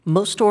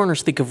Most store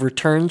owners think of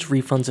returns,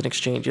 refunds, and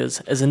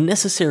exchanges as a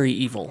necessary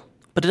evil,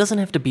 but it doesn't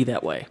have to be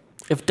that way.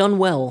 If done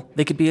well,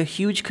 they could be a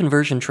huge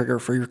conversion trigger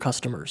for your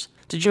customers.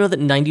 Did you know that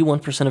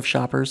 91% of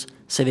shoppers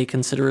say they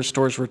consider a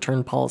store's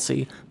return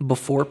policy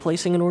before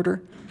placing an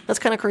order? That's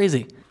kind of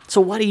crazy. So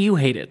why do you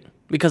hate it?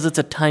 Because it's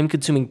a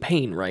time-consuming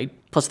pain, right?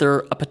 Plus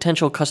they're a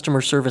potential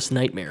customer service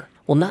nightmare.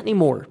 Well, not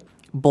anymore.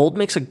 Bold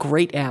makes a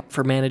great app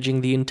for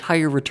managing the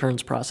entire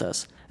returns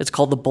process. It's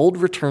called the Bold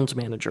Returns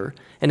Manager,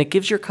 and it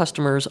gives your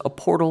customers a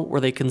portal where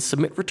they can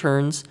submit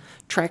returns,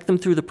 track them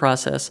through the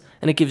process,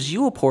 and it gives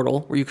you a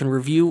portal where you can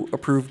review,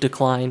 approve,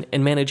 decline,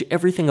 and manage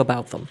everything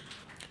about them.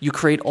 You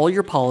create all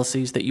your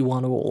policies that you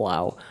want to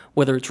allow,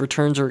 whether it's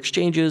returns or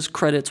exchanges,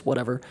 credits,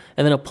 whatever,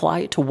 and then apply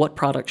it to what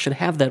product should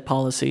have that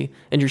policy,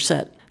 and you're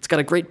set. It's got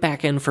a great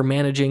backend for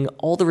managing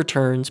all the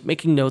returns,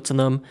 making notes on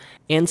them,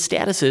 and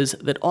statuses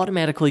that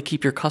automatically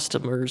keep your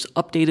customers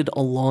updated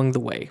along the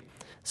way.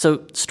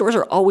 So stores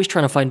are always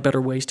trying to find better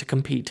ways to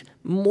compete,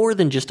 more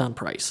than just on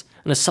price.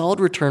 And a solid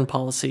return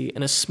policy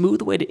and a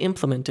smooth way to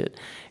implement it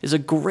is a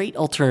great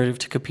alternative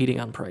to competing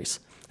on price.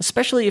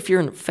 Especially if you're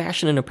in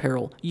fashion and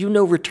apparel, you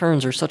know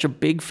returns are such a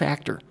big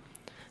factor.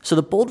 So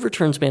the Bold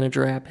Returns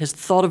Manager app has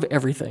thought of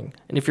everything,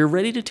 and if you're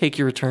ready to take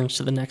your returns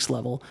to the next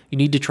level, you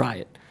need to try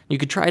it. You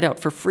could try it out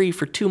for free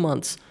for 2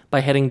 months by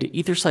heading to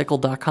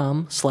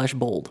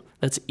ethercycle.com/bold.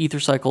 That's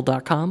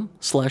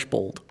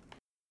ethercycle.com/bold.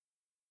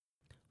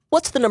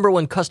 What's the number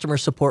one customer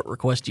support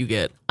request you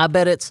get? I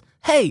bet it's,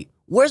 hey,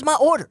 where's my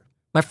order?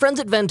 My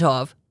friends at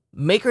Ventov,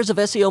 makers of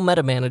SEO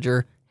Meta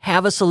Manager,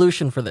 have a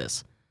solution for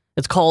this.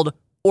 It's called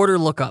Order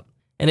Lookup,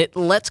 and it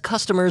lets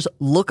customers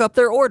look up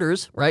their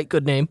orders, right,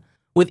 good name,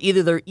 with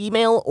either their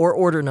email or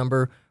order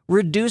number,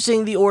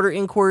 reducing the order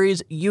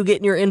inquiries you get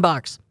in your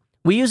inbox.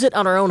 We use it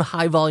on our own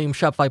high-volume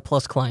Shopify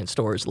Plus client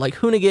stores like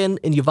Hoonigan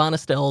and Yvonne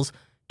Estelle's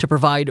to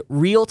provide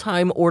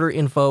real-time order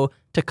info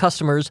to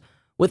customers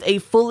with a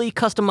fully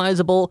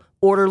customizable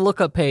order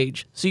lookup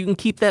page, so you can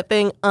keep that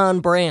thing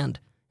on brand.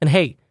 And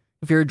hey,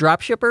 if you're a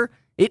dropshipper,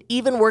 it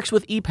even works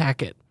with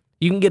ePacket.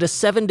 You can get a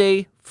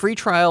 7-day free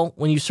trial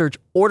when you search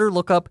Order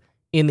Lookup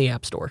in the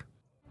App Store.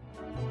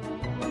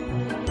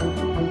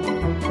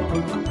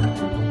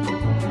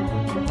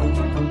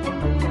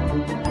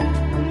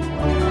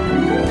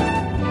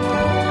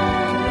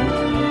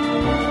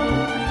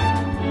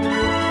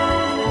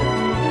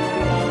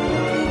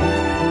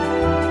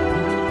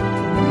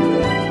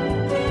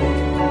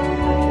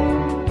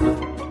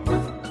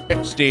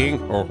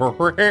 Sting.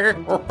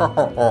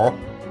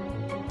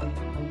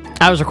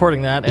 I was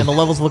recording that, and the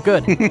levels look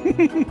good.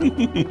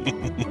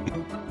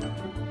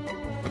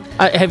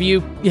 Have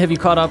you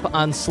caught up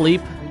on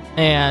sleep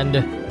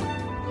and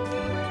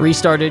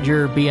restarted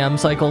your BM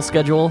cycle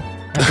schedule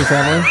after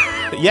traveling?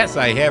 Yes,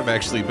 I have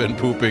actually been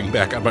pooping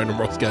back on my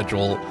normal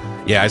schedule.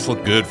 Yeah, I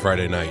slept good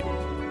Friday night.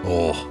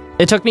 Oh.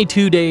 It took me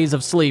 2 days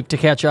of sleep to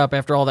catch up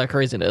after all that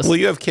craziness. Well,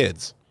 you have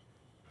kids.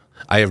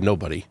 I have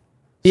nobody.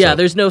 Yeah, so,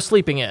 there's no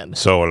sleeping in.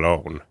 So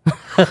alone.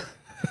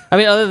 I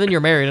mean, other than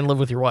you're married and live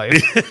with your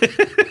wife.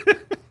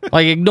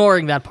 Like,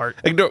 ignoring that part.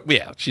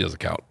 Yeah, she doesn't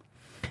count.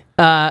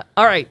 All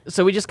right,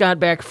 so we just got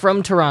back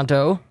from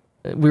Toronto.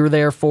 We were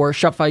there for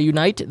Shopify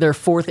Unite, their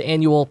 4th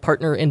annual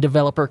partner and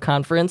developer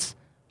conference.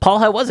 Paul,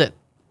 how was it?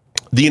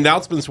 The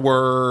announcements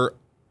were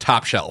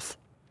top shelf.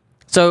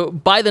 So,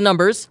 by the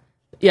numbers,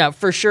 yeah,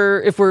 for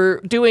sure, if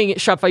we're doing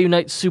Shopify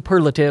Unite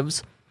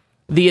superlatives,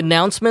 the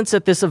announcements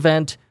at this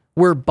event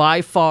were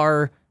by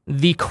far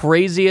the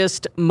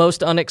craziest,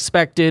 most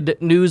unexpected,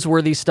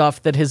 newsworthy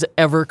stuff that has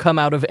ever come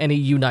out of any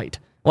Unite.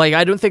 Like,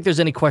 I don't think there's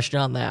any question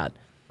on that.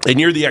 And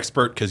you're the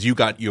expert because you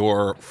got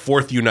your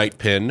 4th Unite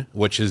pin,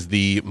 which is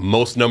the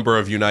most number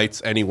of Unites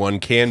anyone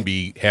can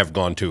have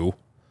gone to.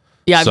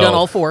 Yeah, I've done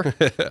all 4.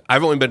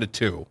 I've only been to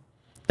 2.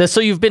 So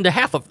you've been to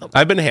half of them.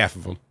 I've been to half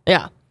of them.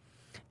 Yeah.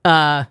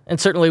 And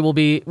certainly we'll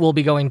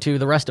be going to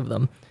the rest of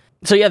them.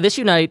 So yeah, this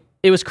Unite,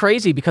 it was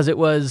crazy because it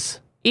was...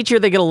 Each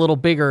year they get a little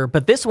bigger,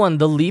 but this one,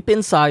 the leap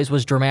in size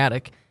was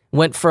dramatic.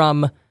 Went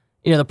from,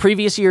 the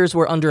previous years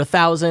were under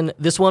 1,000.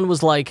 This one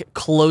was like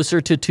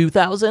closer to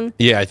 2,000.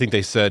 Yeah, I think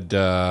they said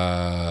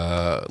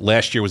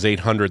last year was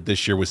 800.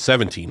 This year was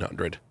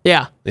 1,700.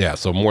 Yeah. Yeah,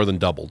 so more than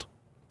doubled.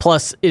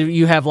 Plus,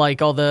 you have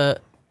like all the...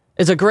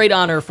 It's a great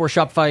honor for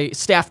Shopify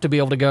staff to be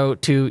able to go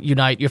to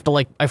Unite. You have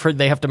to I've heard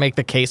they have to make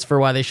the case for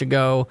why they should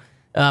go.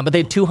 But they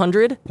had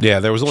 200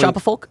 there was only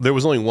Shopify. There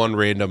was only one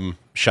random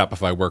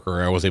Shopify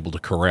worker I was able to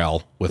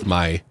corral with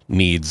my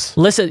needs.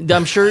 Listen,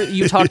 I'm sure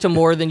you talked to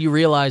more than you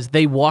realize.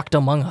 They walked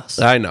among us.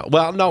 I know.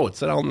 Well, no,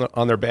 it's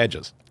on their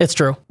badges. It's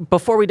true.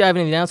 Before we dive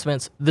into the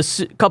announcements,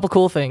 couple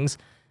cool things.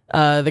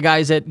 The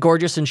guys at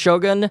Gorgeous and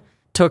Shogun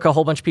took a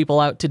whole bunch of people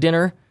out to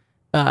dinner,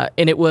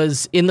 and it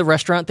was in the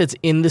restaurant that's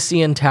in the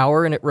CN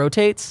Tower, and it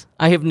rotates.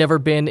 I have never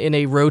been in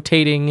a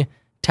rotating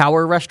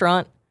tower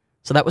restaurant,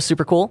 so that was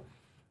super cool.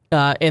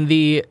 And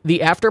the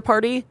after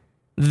party,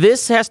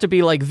 this has to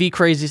be like the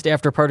craziest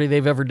after party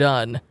they've ever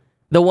done.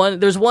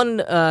 There's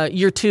one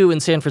year 2 in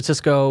San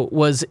Francisco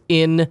was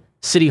in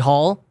City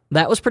Hall.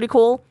 That was pretty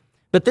cool.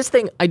 But this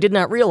thing I did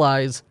not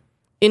realize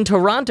in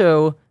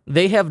Toronto,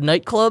 they have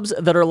nightclubs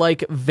that are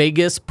like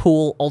Vegas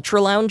pool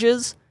ultra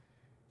lounges.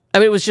 I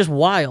mean, it was just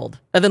wild.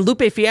 And then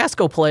Lupe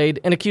Fiasco played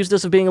and accused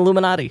us of being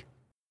Illuminati.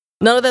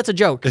 None of that's a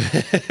joke.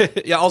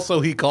 Yeah.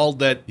 Also, he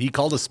called us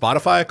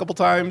Spotify a couple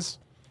times.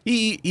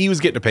 He was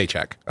getting a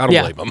paycheck. I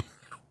don't blame him.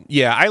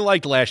 Yeah, I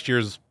liked last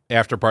year's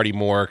after party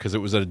more because it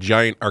was a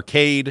giant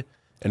arcade.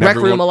 And Rec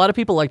Room, a lot of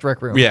people liked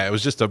Rec Room. Yeah, it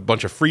was just a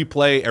bunch of free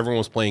play. Everyone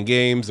was playing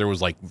games. There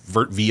was like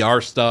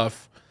VR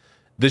stuff.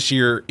 This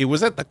year, it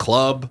was at the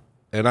club,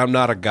 and I'm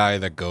not a guy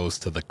that goes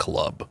to the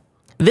club.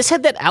 This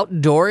had that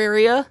outdoor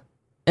area,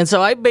 and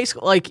so I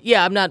basically,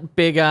 I'm not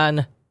big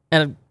on,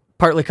 and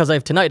partly because I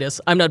have tinnitus,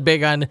 I'm not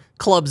big on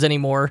clubs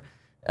anymore.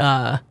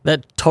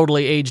 That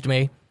totally aged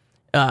me.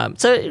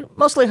 So it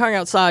mostly hung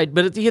outside,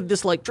 but he had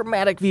this like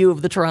dramatic view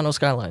of the Toronto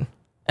skyline.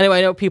 Anyway,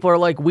 I know people are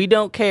like, we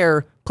don't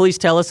care. Please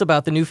tell us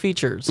about the new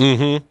features.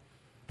 Mm-hmm.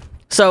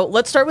 So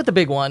let's start with the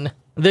big one,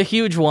 the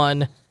huge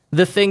one,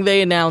 the thing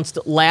they announced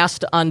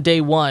last on day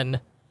one,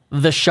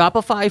 the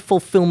Shopify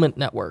Fulfillment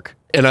Network.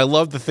 And I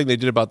love the thing they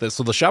did about this.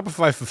 So the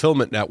Shopify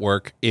Fulfillment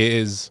Network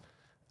is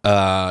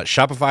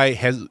Shopify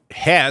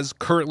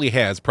currently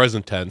has,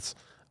 present tense,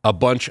 a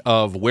bunch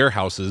of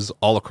warehouses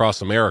all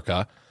across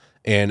America.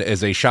 And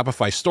as a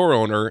Shopify store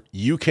owner,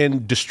 you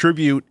can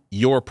distribute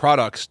your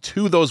products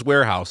to those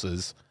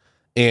warehouses,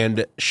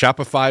 and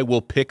Shopify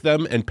will pick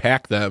them and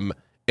pack them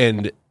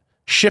and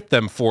ship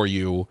them for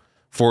you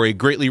for a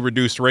greatly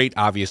reduced rate,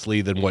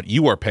 obviously, than what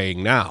you are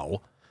paying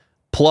now.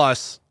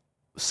 Plus,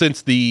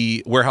 since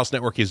the warehouse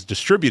network is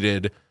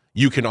distributed,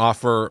 you can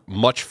offer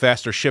much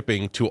faster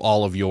shipping to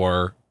all of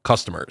your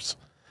customers.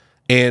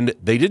 And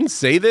they didn't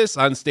say this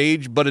on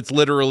stage, but it's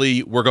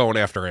literally, we're going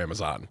after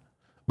Amazon.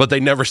 But they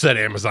never said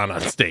Amazon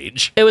on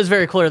stage. It was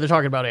very clear they're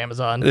talking about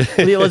Amazon.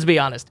 Let's be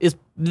honest.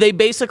 They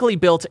basically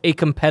built a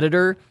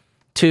competitor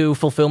to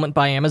Fulfillment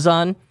by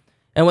Amazon.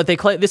 And what they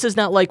claim, this is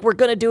not like, we're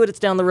going to do it, it's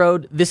down the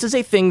road. This is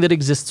a thing that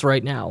exists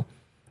right now.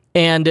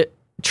 And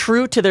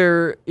true to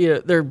they're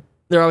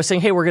always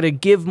saying, hey, we're going to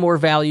give more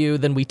value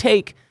than we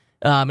take.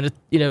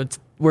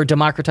 We're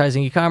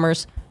democratizing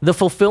e-commerce. The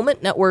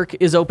Fulfillment Network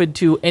is open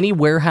to any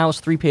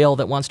warehouse 3PL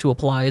that wants to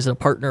apply as a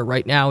partner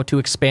right now to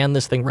expand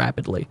this thing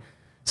rapidly.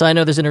 So I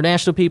know there's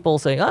international people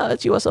saying,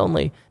 it's U.S.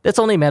 only. That's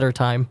only a matter of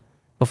time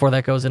before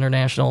that goes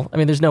international. I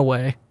mean, there's no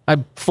way.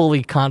 I'm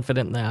fully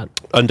confident in that.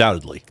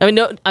 Undoubtedly. I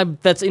mean,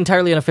 that's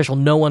entirely unofficial.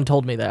 No one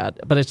told me that,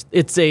 but I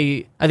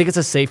think it's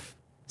a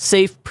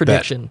safe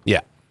prediction.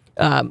 Bet.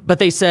 Yeah. But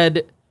they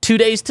said 2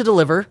 days to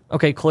deliver.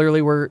 Okay,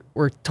 clearly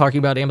we're talking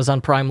about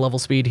Amazon Prime level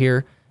speed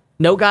here.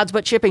 No gods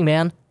but shipping,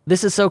 man.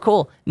 This is so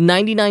cool.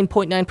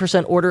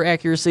 99.9% order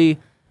accuracy.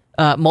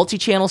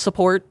 Multi-channel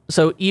support,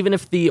 so even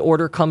if the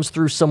order comes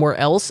through somewhere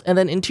else and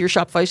then into your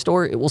Shopify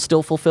store, it will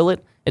still fulfill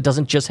it. It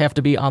doesn't just have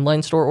to be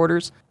online store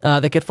orders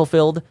that get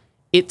fulfilled.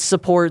 It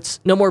supports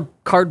no more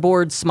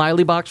cardboard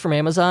smiley box from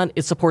Amazon.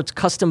 It supports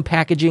custom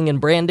packaging and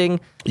branding.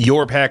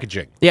 Your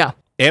packaging. Yeah.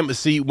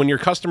 See, when your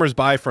customers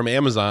buy from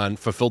Amazon,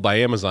 fulfilled by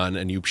Amazon,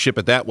 and you ship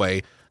it that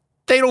way,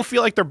 they don't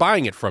feel like they're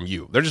buying it from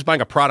you. They're just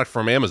buying a product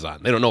from Amazon.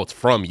 They don't know it's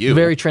from you.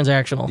 Very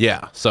transactional.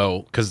 Yeah,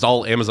 so, because it's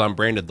all Amazon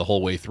branded the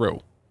whole way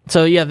through.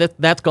 So yeah,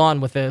 that's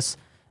gone with this.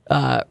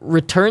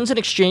 Returns and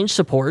exchange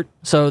support.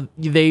 So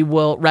they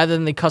will, rather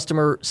than the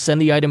customer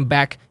send the item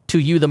back to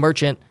you, the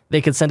merchant,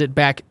 they can send it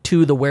back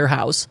to the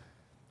warehouse,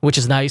 which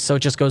is nice. So it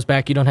just goes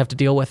back. You don't have to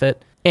deal with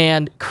it.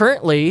 And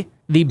currently,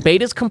 the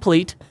beta is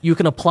complete. You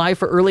can apply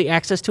for early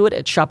access to it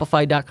at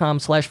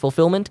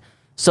shopify.com/fulfillment,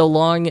 so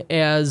long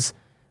as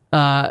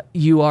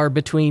you are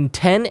between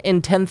 10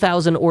 and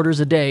 10,000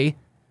 orders a day.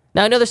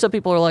 Now, I know there's some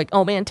people who are like,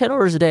 oh man, 10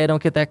 orders a day, I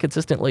don't get that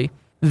consistently.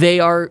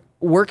 They are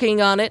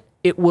working on it.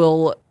 It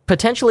will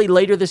potentially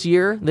later this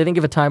year. They didn't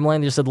give a timeline.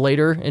 They just said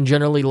later, and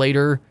generally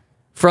later.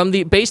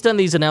 Based on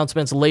these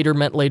announcements, later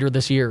meant later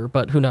this year,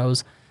 but who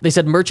knows? They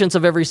said merchants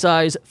of every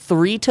size,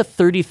 3 to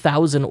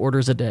 30,000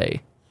 orders a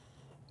day.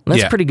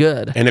 That's pretty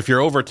good. And if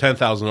you're over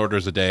 10,000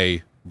 orders a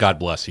day, God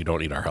bless, you don't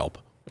need our help.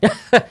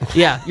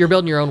 Yeah, you're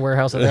building your own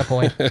warehouse at that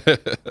point.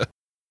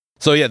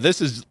 So yeah,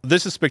 this is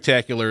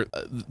spectacular.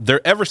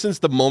 Ever since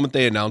the moment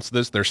they announced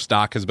this, their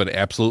stock has been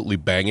absolutely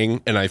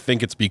banging, and I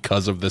think it's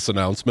because of this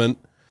announcement.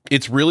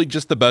 It's really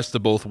just the best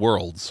of both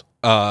worlds.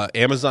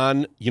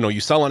 Amazon, you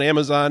sell on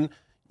Amazon,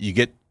 you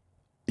get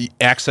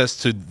access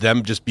to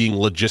them just being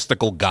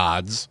logistical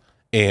gods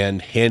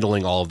and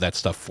handling all of that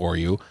stuff for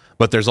you.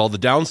 But there's all the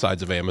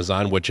downsides of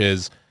Amazon, which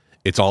is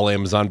it's all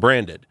Amazon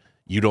branded.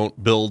 You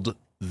don't build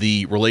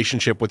the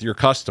relationship with your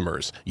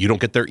customers. You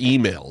don't get their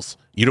emails.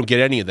 You don't get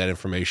any of that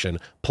information.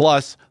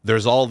 Plus,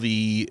 there's all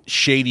the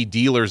shady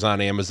dealers on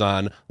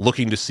Amazon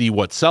looking to see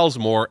what sells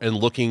more and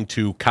looking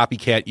to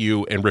copycat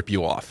you and rip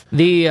you off. And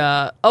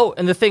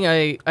the thing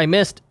I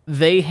missed,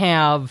 it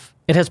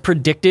has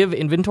predictive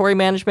inventory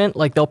management.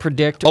 Like they'll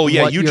predict. Oh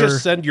yeah, you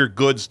just send your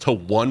goods to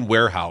one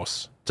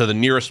warehouse, to the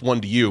nearest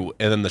one to you,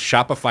 and then the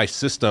Shopify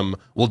system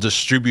will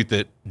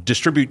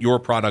distribute your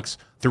products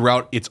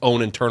throughout its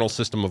own internal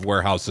system of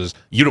warehouses.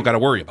 You don't got to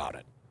worry about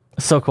it.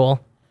 So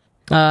cool.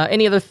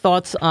 Any other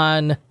thoughts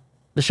on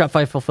the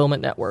Shopify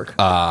Fulfillment Network?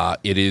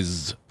 It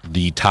is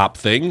the top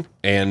thing,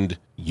 and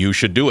you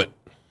should do it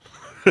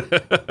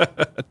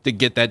to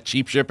get that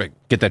cheap shipping,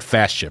 get that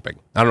fast shipping.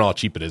 I don't know how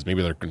cheap it is.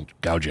 Maybe they're going to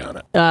gouge you on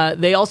it.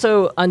 They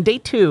also, on day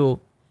 2,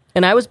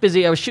 and I was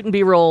busy. I was shooting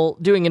B-roll,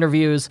 doing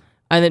interviews.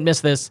 I didn't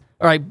miss this,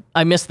 or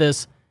I missed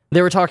this.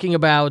 They were talking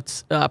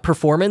about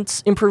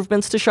performance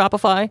improvements to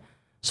Shopify.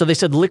 So they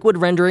said liquid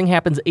rendering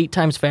happens 8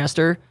 times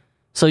faster.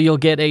 So you'll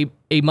get a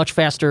much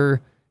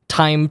faster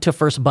time to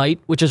first byte,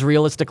 which is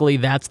realistically,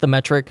 that's the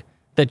metric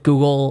that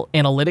Google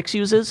Analytics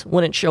uses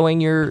when it's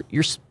showing your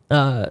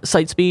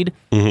site speed.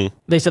 Mm-hmm.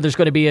 They said there's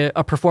going to be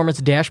a performance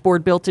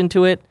dashboard built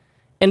into it.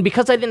 And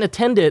because I didn't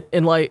attend it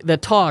in like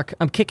that talk,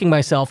 I'm kicking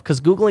myself because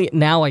Googling it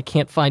now, I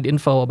can't find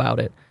info about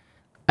it.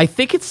 I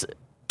think it's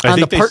on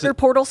the partner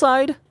portal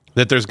side.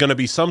 That there's going to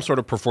be some sort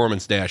of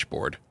performance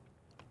dashboard.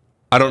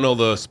 I don't know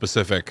the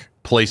specific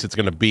place it's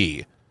going to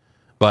be,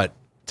 but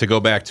to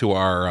go back to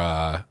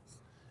our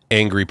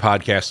angry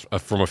podcast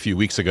from a few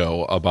weeks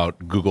ago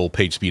about Google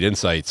PageSpeed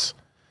Insights,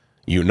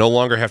 you no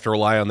longer have to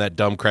rely on that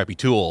dumb, crappy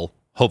tool.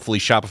 Hopefully,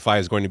 Shopify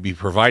is going to be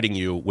providing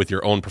you with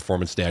your own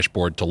performance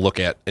dashboard to look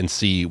at and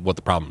see what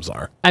the problems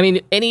are. I mean,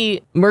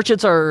 any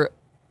merchants are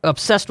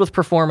obsessed with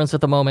performance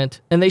at the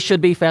moment, and they should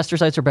be. Faster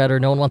sites are better.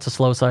 No one wants a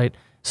slow site.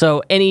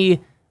 So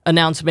any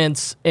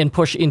announcements and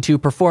push into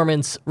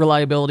performance,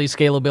 reliability,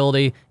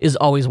 scalability is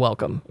always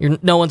welcome.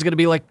 No one's going to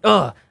be like,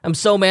 ugh, I'm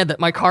so mad that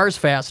my car's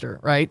faster,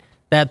 right?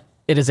 That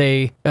it is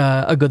a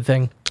good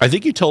thing. I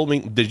think you told me,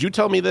 did you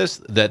tell me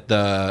this, that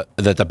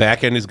the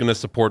back end is going to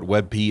support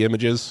WebP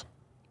images?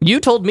 You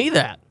told me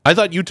that. I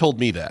thought you told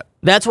me that.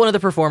 That's one of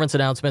the performance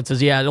announcements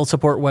is, it'll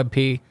support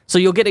WebP. So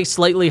you'll get a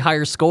slightly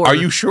higher score. Are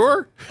you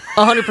sure?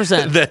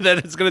 100%. that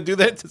it's going to do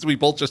that since we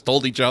both just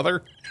told each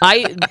other?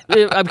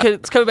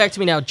 It's coming back to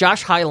me now.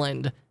 Josh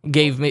Hyland for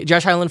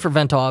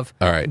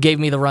Ventov gave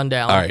me the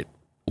rundown. All right.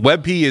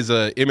 WebP is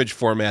an image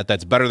format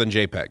that's better than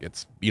JPEG.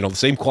 It's the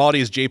same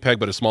quality as JPEG,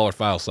 but a smaller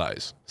file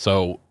size.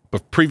 So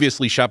but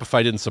previously,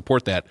 Shopify didn't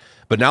support that.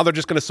 But now they're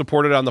just going to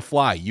support it on the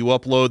fly. You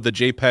upload the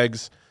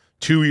JPEGs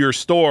to your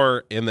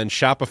store, and then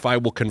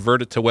Shopify will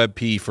convert it to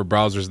WebP for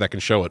browsers that can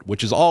show it,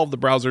 which is all of the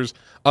browsers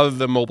other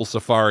than mobile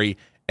Safari.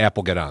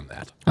 Apple, get on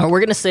that. We're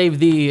going to save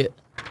the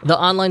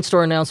online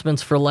store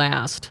announcements for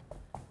last.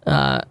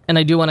 And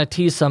I do want to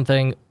tease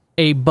something.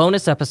 A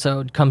bonus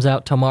episode comes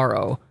out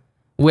tomorrow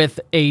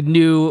with a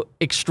new,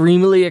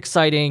 extremely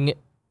exciting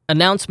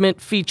announcement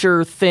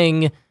feature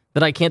thing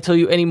that I can't tell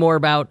you any more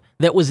about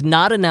that was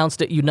not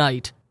announced at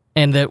Unite.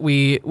 And that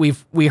we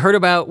heard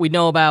about, we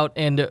know about,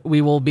 and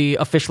we will be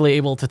officially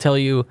able to tell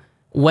you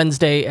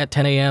Wednesday at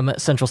 10 a.m.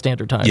 Central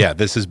Standard Time. Yeah,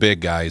 this is big,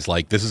 guys.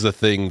 Like, this is a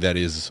thing that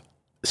is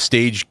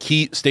stage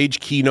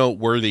keynote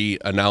worthy,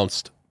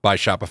 announced by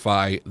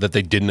Shopify that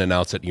they didn't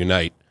announce at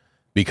Unite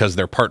because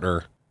their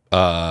partner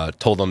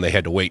told them they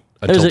had to wait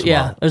until tomorrow.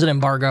 Yeah, there's an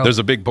embargo. There's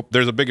a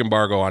big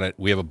embargo on it.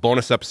 We have a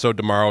bonus episode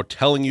tomorrow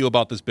telling you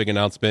about this big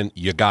announcement.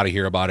 You got to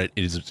hear about it.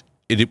 It's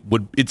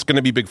going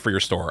to be big for your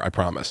store, I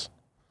promise.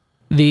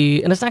 And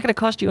it's not going to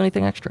cost you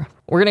anything extra.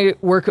 We're going to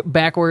work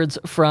backwards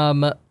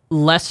from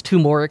less to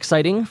more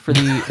exciting for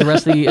the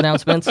rest of the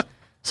announcements.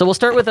 So we'll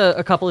start with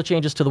a couple of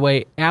changes to the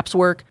way apps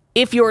work.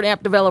 If you're an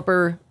app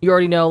developer, you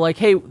already know, like,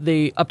 hey,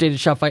 the updated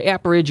Shopify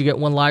App Bridge, you get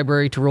one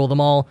library to rule them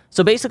all.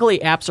 So basically,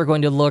 apps are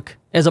going to look,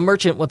 as a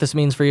merchant, what this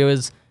means for you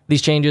is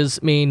these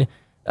changes mean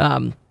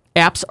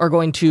apps are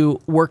going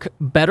to work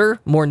better,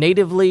 more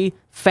natively,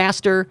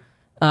 faster,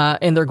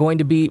 and they're going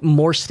to be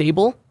more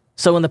stable.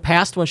 So in the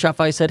past, when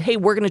Shopify said, hey,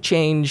 we're going to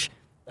change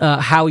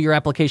how your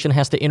application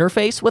has to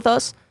interface with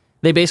us,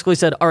 they basically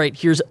said, all right,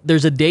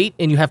 there's a date,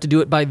 and you have to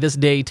do it by this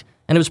date.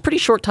 And it was a pretty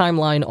short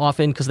timeline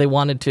often because they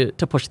wanted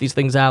to push these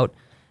things out.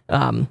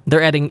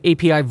 They're adding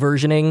API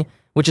versioning,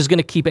 which is going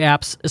to keep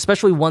apps,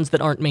 especially ones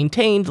that aren't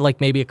maintained,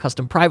 like maybe a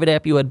custom private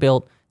app you had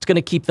built, it's going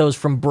to keep those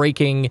from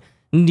breaking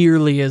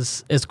nearly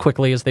as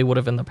quickly as they would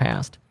have in the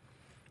past.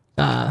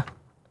 I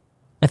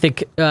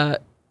think...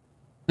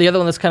 the other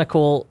one that's kind of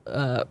cool,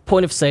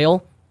 point of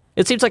sale.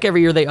 It seems like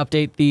every year they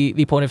update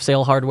the point of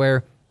sale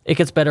hardware. It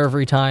gets better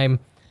every time.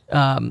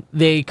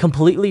 They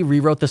completely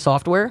rewrote the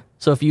software.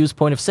 So if you use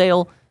point of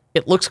sale,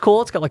 it looks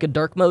cool. It's got like a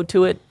dark mode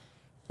to it.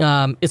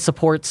 It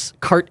supports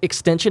cart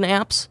extension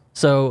apps.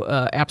 So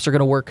apps are going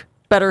to work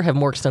better, have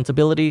more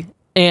extensibility.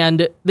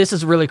 And this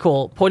is really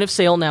cool. Point of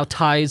sale now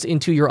ties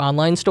into your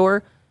online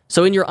store.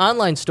 So in your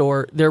online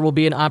store, there will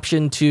be an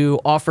option to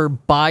offer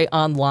buy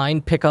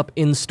online, pick up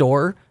in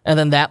store, and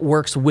then that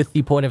works with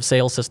the point of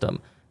sale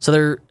system. So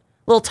they're a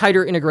little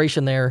tighter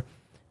integration there.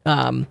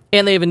 And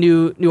they have a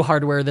new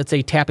hardware that's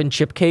a tap and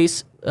chip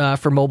case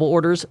for mobile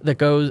orders that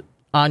goes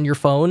on your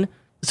phone.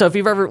 So if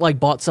you've ever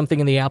bought something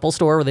in the Apple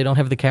store where they don't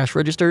have the cash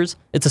registers,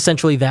 it's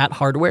essentially that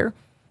hardware.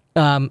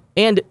 And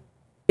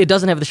it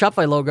doesn't have the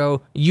Shopify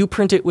logo. You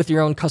print it with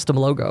your own custom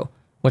logo,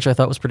 which I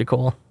thought was pretty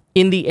cool.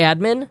 In the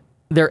admin,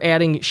 they're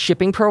adding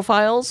shipping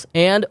profiles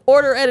and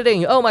order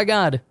editing. Oh my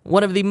God.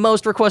 One of the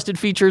most requested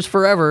features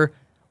forever,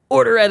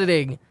 order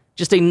editing.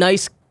 Just a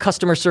nice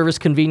customer service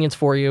convenience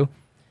for you.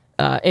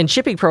 And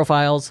shipping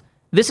profiles,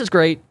 this is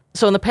great.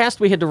 So in the past,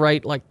 we had to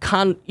write like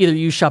either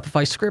use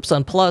Shopify scripts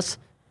on Plus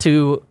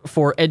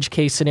for edge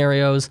case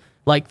scenarios,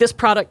 like this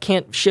product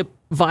can't ship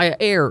via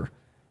air.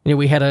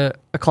 We had a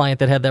client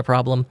that had that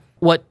problem.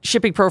 What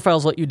shipping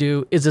profiles let you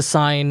do is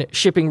assign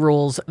shipping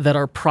rules that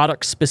are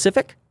product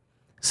specific.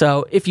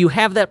 So if you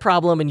have that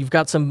problem and you've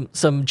got some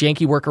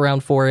janky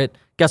workaround for it,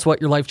 guess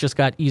what? Your life just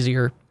got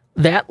easier.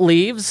 That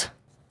leaves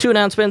two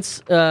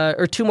announcements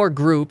or two more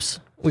groups.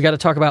 We got to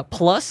talk about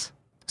Plus.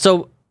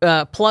 So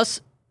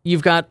Plus,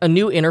 you've got a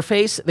new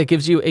interface that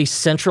gives you a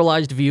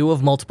centralized view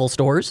of multiple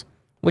stores,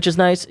 which is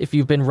nice if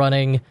you've been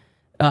running,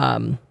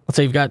 let's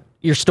say you've got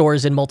your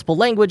stores in multiple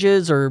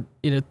languages, or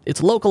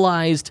it's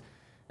localized,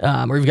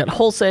 or you've got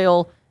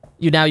wholesale.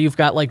 You've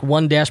got like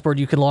one dashboard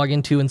you can log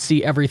into and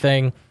see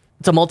everything.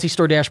 It's a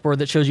multi-store dashboard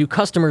that shows you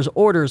customers,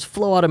 orders,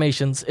 flow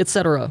automations,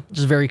 etc., which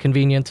is very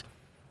convenient.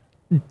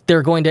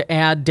 They're going to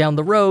add down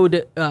the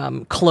road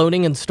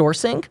cloning and store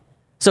sync.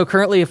 So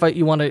currently, if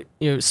you want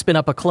to spin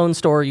up a clone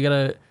store, you got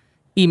to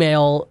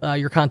email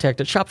your contact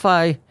at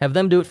Shopify, have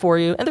them do it for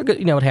you, and they're good.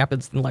 It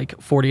happens in like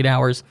 48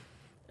 hours.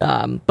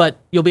 But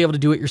you'll be able to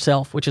do it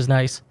yourself, which is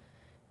nice.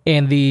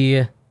 And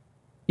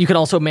you can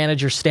also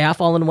manage your staff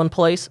all in one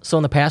place. So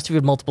in the past, if you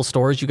had multiple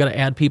stores, you got to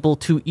add people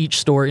to each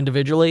store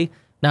individually.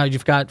 Now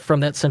you've got from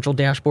that central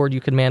dashboard, you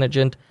can manage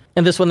it.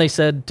 And this one, they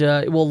said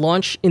it will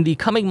launch in the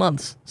coming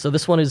months. So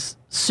this one is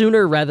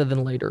sooner rather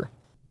than later.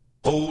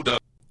 Hold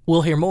up.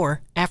 We'll hear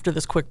more after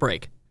this quick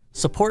break.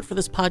 Support for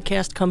this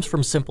podcast comes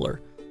from Simpler,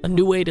 a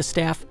new way to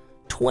staff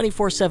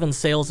 24/7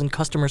 sales and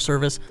customer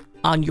service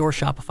on your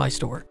Shopify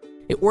store.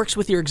 It works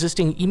with your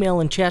existing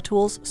email and chat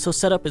tools, so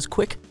setup is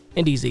quick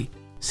and easy.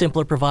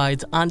 Simpler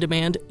provides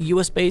on-demand,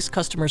 US-based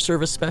customer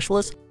service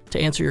specialists to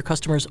answer your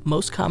customers'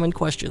 most common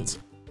questions.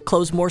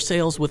 Close more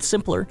sales with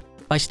Simpler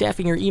by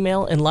staffing your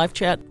email and live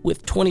chat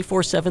with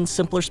 24/7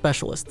 Simpler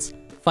specialists.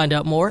 Find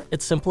out more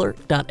at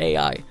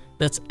simpler.ai.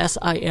 That's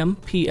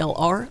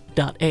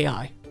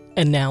simpler.ai.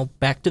 And now,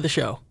 back to the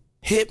show.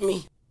 Hit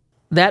me.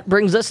 That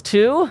brings us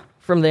to,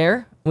 from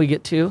there, we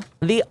get to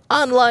the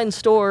online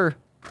store.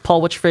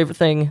 Paul, what's your favorite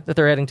thing that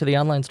they're adding to the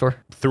online store?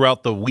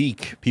 Throughout the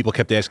week, people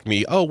kept asking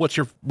me, "Oh, what's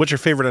your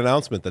favorite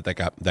announcement that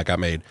got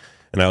made?"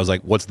 And I was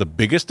like, "What's the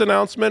biggest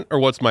announcement, or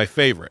what's my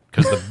favorite?"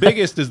 Because the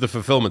biggest is the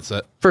fulfillment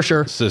for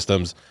sure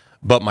systems,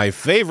 but my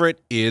favorite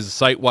is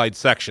site-wide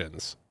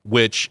sections,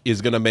 which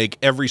is going to make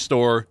every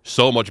store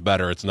so much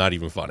better. It's not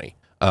even funny.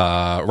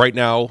 Right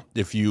now,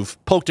 if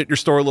you've poked at your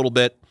store a little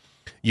bit,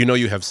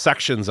 you have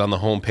sections on the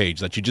homepage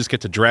that you just get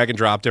to drag and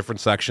drop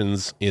different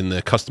sections in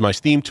the customized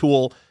theme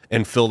tool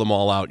and fill them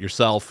all out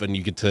yourself, and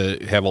you get to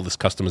have all this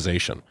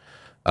customization.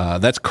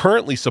 That's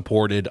currently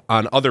supported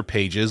on other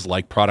pages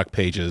like product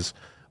pages,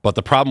 but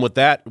the problem with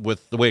that,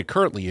 with the way it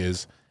currently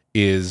is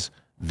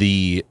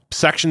the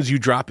sections you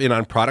drop in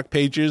on product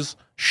pages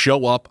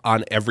show up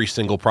on every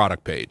single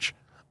product page,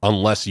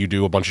 unless you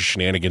do a bunch of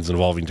shenanigans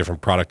involving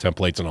different product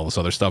templates and all this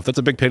other stuff. That's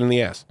a big pain in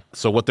the ass.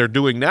 So what they're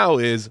doing now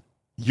is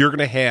you're going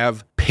to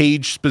have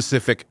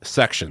page-specific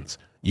sections.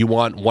 You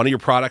want one of your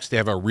products to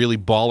have a really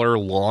baller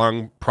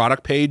long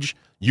product page,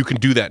 you can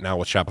do that now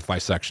with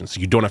Shopify sections, so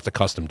you don't have to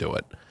custom do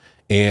it.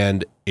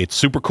 And it's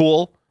super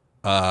cool.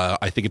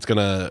 I think it's going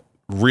to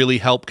really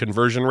help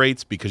conversion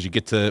rates because you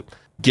get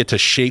to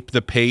shape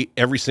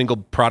every single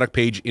product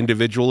page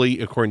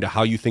individually according to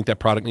how you think that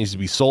product needs to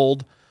be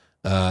sold.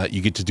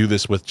 You get to do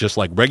this with just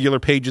like regular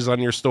pages on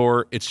your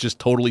store. It's just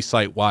totally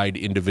site-wide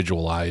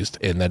individualized,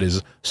 and that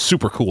is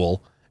super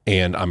cool,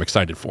 and I'm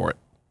excited for it.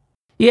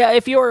 Yeah,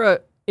 if you're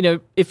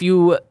if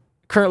you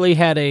currently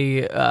had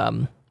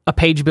a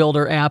page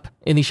builder app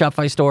in the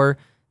Shopify store,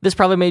 this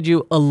probably made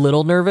you a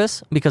little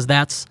nervous because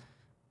that's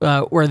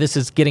where this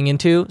is getting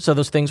into. So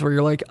those things where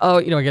you're like, oh,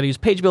 I got to use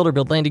page builder,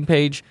 build landing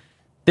page.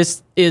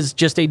 This is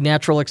just a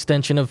natural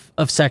extension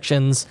of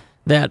sections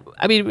that,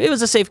 it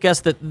was a safe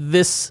guess that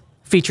this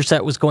feature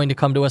set was going to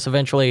come to us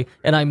eventually,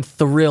 and I'm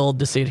thrilled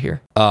to see it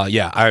here.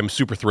 Yeah, I'm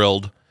super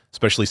thrilled,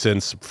 especially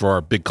since for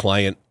our big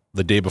client,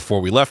 the day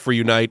before we left for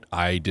Unite,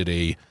 I did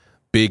a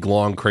big,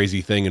 long, crazy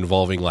thing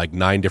involving like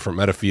 9 different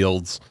meta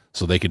fields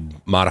so they could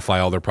modify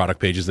all their product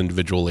pages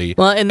individually.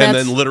 Well, and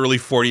then literally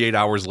 48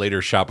 hours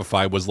later,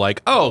 Shopify was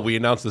like, oh, we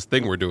announced this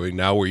thing we're doing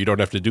now where you don't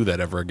have to do that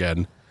ever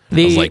again.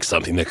 I was like,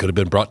 something that could have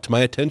been brought to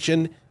my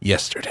attention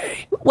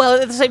yesterday.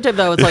 Well, at the same time,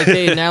 though, it's like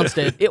they announced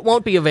it. It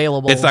won't be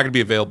available. It's not going to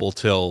be available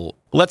till,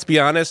 let's be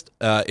honest,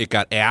 it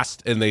got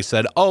asked and they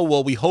said, oh,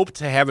 well, we hope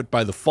to have it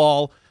by the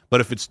fall. But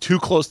if it's too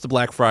close to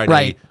Black Friday,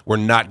 right, we're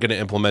not going to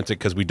implement it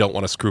because we don't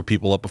want to screw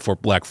people up before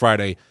Black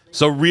Friday.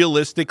 So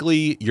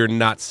realistically, you're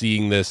not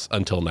seeing this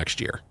until next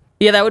year.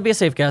 Yeah, that would be a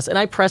safe guess. And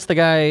I pressed the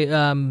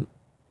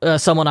guy,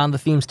 someone on the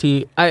themes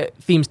team.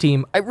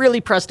 I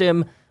really pressed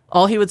him.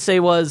 All he would say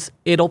was,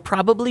 it'll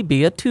probably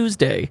be a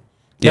Tuesday.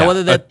 Now,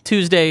 whether that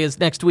Tuesday is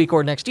next week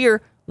or next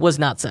year was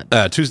not said.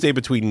 Tuesday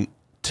between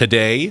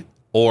today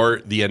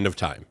or the end of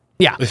time.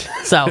 Yeah,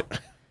 so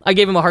I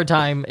gave him a hard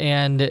time,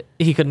 and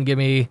he wouldn't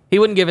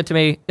give it to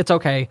me. It's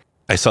okay.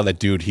 I saw that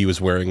dude, he was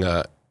wearing,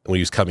 when he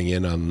was coming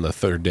in on the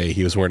third day,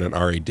 he was wearing an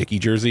R.A. Dickey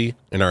jersey,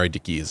 and R.A.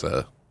 Dickey is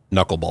a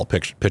knuckleball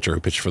pitcher who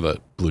pitched for the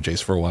Blue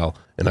Jays for a while.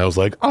 And I was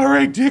like, all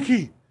right,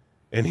 Dickie.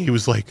 And he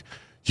was like,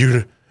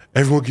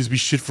 everyone gives me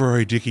shit for all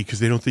right, Dickie, because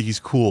they don't think he's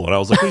cool. And I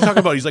was like, what are you talking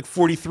about? He's like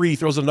 43, he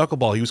throws a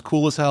knuckleball. He was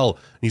cool as hell.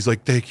 And he's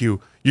like, thank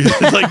you.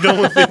 Like, no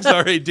one thinks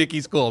all right,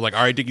 Dickie's cool. I'm like,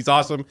 all right, Dickie's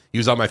awesome. He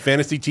was on my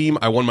fantasy team.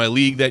 I won my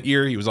league that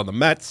year. He was on the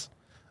Mets.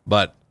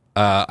 But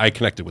I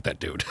connected with that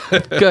dude.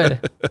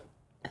 Good.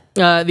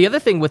 The other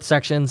thing with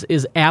sections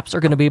is apps are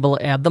going to be able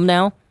to add them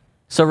now.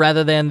 So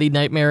rather than the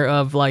nightmare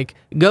of like,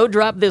 go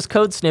drop this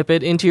code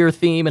snippet into your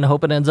theme and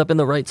hope it ends up in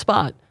the right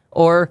spot,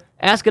 or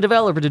ask a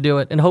developer to do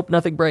it and hope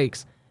nothing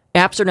breaks,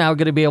 apps are now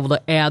going to be able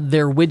to add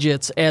their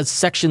widgets as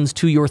sections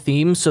to your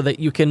theme so that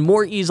you can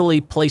more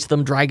easily place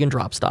them drag and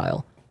drop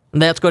style.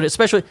 And that's good,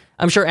 especially,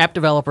 I'm sure app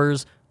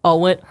developers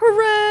all went,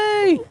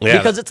 hooray! Yeah.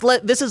 Because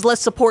this is less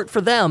support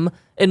for them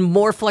and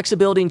more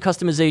flexibility and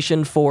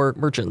customization for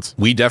merchants.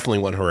 We definitely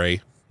went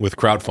hooray with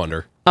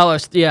Crowdfunder. Oh,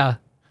 yeah.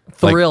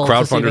 Thrilled.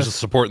 Like, Crowdfunders is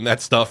supporting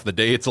that stuff the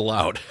day it's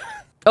allowed.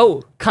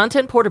 Oh,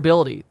 content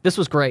portability. This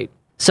was great.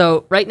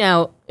 So right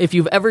now, if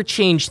you've ever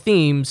changed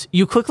themes,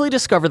 you quickly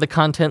discover the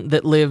content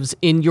that lives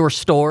in your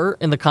store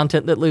and the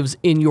content that lives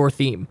in your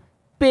theme.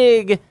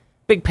 Big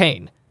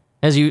pain.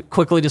 As you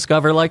quickly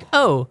discover, like,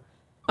 oh,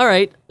 all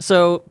right,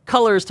 so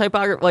colors,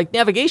 typography, like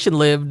navigation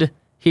lived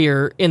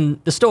here in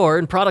the store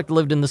and product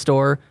lived in the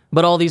store,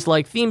 but all these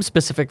like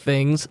theme-specific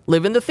things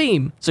live in the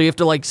theme. So you have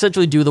to like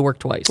essentially do the work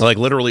twice. Like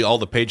literally all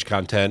the homepage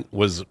content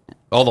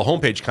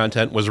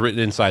was written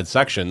inside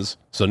sections.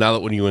 So now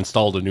that when you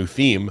installed a new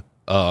theme,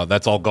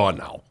 that's all gone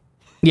now.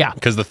 Yeah.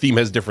 Because the theme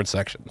has different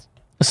sections.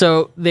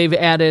 So they've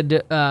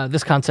added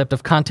this concept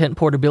of content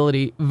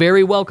portability.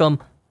 Very welcome.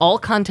 All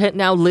content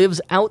now lives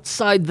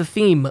outside the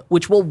theme,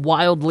 which will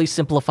wildly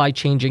simplify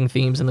changing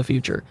themes in the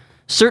future.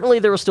 Certainly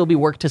there will still be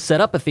work to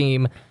set up a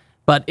theme,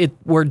 but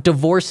we're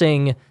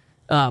divorcing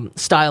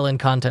style and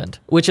content,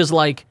 which is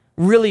like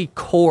really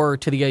core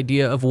to the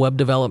idea of web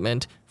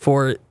development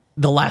for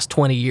the last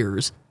 20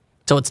 years.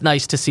 So it's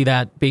nice to see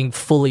that being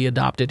fully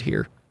adopted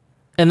here.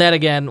 And that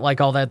again, like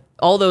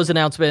all those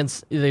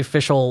announcements, the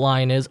official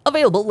line is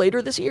available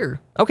later this year.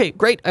 Okay,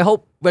 great. I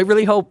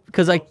really hope,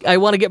 because I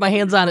want to get my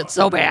hands on it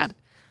so bad.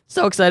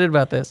 So excited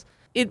about this.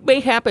 It may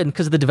happen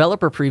because the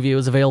developer preview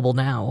is available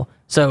now.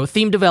 So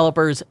theme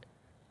developers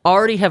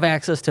already have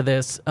access to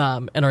this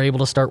and are able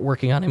to start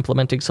working on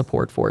implementing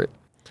support for it.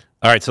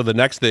 All right, so the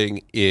next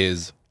thing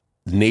is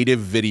native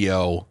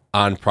video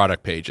on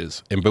product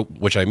pages. And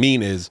which I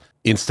mean is,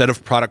 instead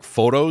of product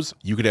photos,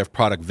 you could have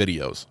product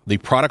videos. The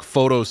product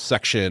photos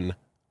section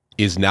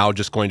is now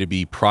just going to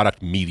be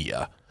product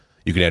media.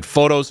 You can add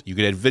photos, you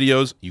can add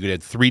videos, you can add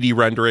 3D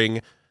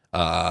rendering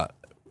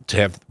to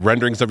have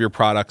renderings of your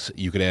products.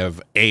 You could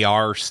have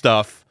AR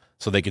stuff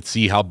so they could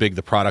see how big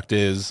the product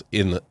is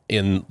in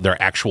their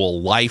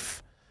actual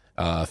life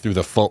through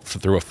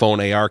a phone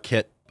AR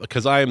kit.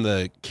 Because I am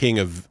the king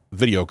of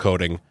video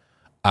coding,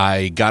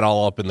 I got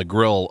all up in the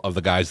grill of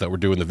the guys that were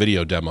doing the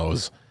video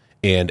demos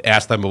and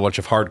asked them a bunch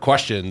of hard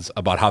questions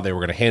about how they were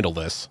going to handle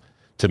this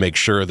to make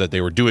sure that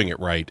they were doing it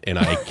right. And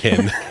I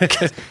can...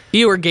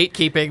 You were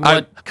gatekeeping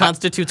what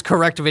constitutes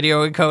correct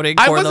video encoding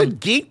for them. I wasn't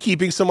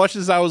gatekeeping so much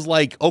as I was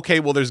like, okay,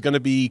 well, there's going to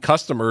be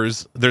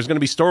customers, there's going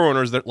to be store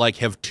owners that like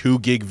have 2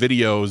 gig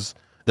videos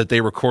that they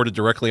recorded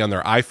directly on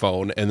their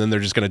iPhone, and then they're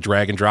just going to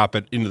drag and drop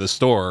it into the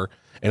store.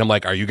 And I'm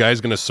like, are you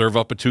guys going to serve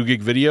up a 2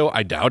 gig video?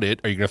 I doubt it.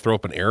 Are you going to throw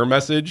up an error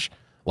message?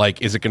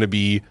 Like, is it going to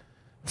be...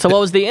 So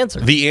what was the answer?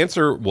 The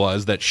answer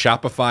was that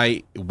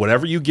Shopify,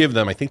 whatever you give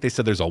them, I think they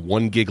said there's a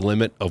 1 gig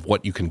limit of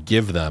what you can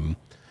give them.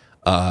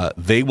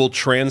 They will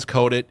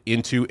transcode it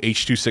into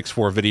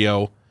H.264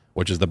 video,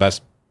 which is the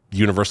best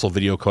universal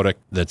video codec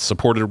that's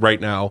supported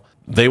right now.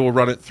 They will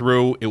run it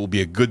through. It will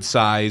be a good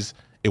size.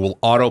 It will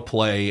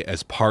autoplay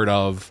as part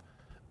of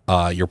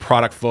your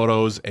product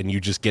photos, and you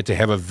just get to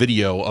have a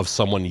video of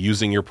someone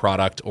using your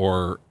product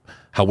or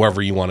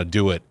however you want to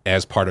do it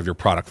as part of your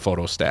product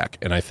photo stack.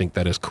 And I think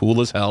that is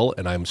cool as hell,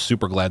 and I'm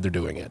super glad they're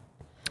doing it.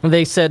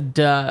 They said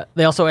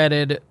they also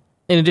added,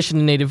 in addition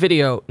to native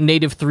video,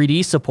 native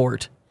 3D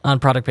support on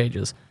product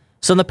pages.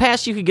 So in the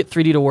past, you could get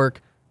 3D to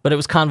work, but it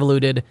was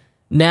convoluted.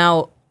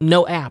 Now,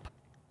 no app.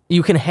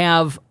 You can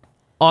have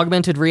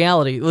augmented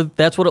reality.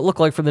 That's what it looked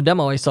like from the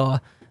demo I saw.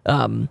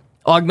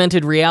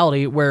 Augmented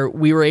reality, where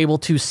we were able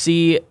to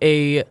see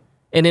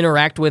and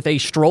interact with a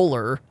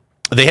stroller.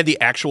 They had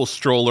the actual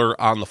stroller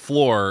on the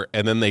floor,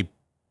 and then they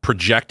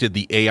projected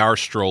the AR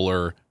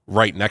stroller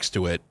right next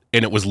to it,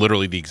 and it was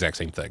literally the exact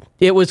same thing.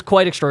 It was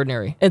quite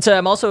extraordinary. And so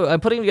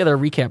I'm putting together a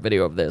recap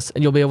video of this,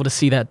 and you'll be able to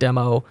see that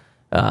demo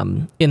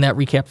in that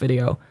recap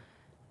video.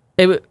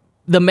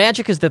 The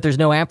magic is that there's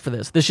no app for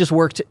this. This just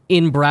worked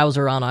in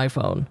browser on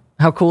iPhone.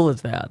 How cool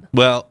is that?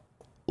 Well,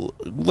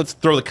 let's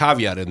throw the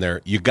caveat in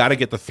there. You got to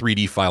get the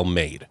 3D file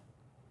made,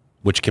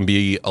 which can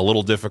be a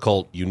little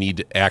difficult. You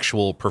need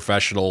actual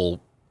professional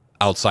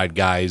outside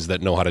guys that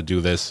know how to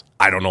do this.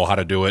 I don't know how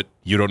to do it.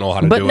 You don't know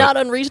how to do it. But not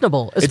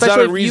unreasonable. Especially it's not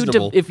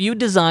unreasonable. If you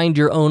designed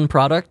your own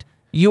product,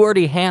 you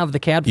already have the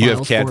CAD files. You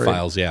have CAD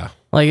files, yeah.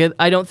 Like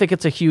I don't think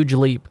it's a huge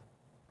leap.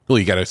 Well,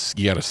 you gotta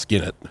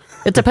skin it.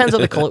 It depends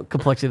on the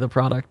complexity of the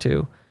product,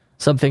 too.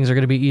 Some things are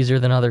going to be easier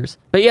than others.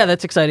 But yeah,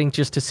 that's exciting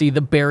just to see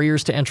the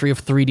barriers to entry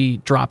of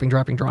 3D dropping.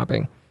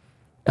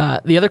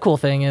 The other cool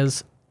thing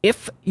is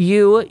if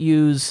you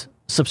use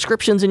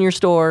subscriptions in your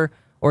store,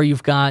 or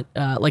you've got,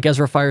 like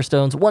Ezra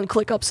Firestone's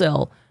one-click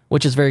upsell,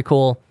 which is very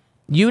cool,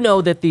 you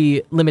know that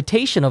the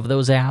limitation of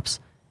those apps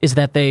is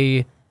that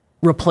they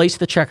replace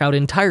the checkout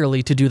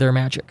entirely to do their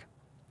magic.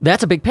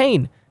 That's a big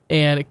pain,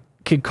 and it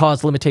could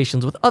cause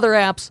limitations with other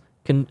apps,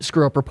 can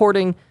screw up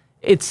reporting.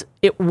 It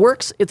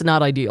works, it's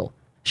not ideal.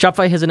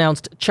 Shopify has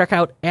announced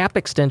checkout app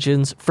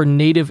extensions for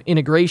native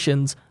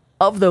integrations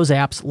of those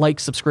apps like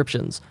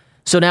subscriptions.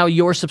 So now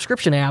your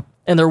subscription app,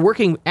 and they're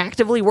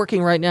actively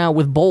working right now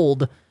with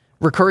Bold and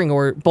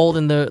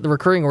the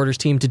recurring orders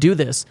team to do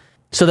this.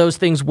 So those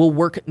things will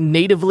work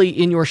natively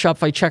in your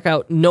Shopify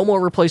checkout, no more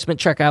replacement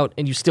checkout,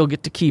 and you still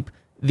get to keep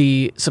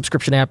the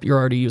subscription app you're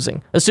already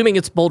using, assuming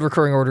it's Bold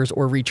recurring orders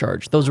or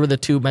Recharge. Those were the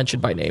two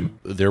mentioned by name.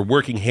 They're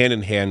working hand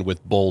in hand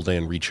with Bold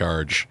and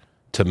Recharge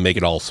to make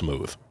it all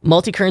smooth.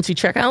 Multi-currency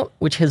checkout,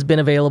 which has been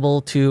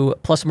available to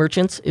Plus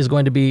merchants, is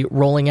going to be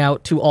rolling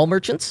out to all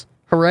merchants.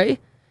 Hooray.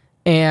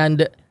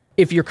 And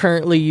if you're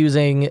currently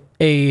using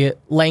a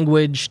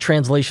language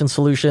translation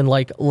solution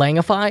like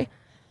Langify,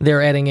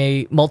 they're adding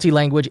a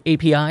multi-language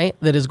API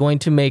that is going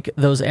to make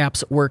those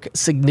apps work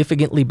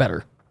significantly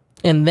better.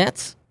 And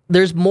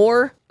there's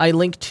more. I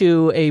linked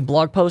to a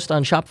blog post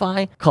on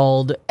Shopify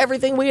called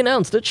Everything We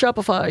Announced at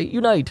Shopify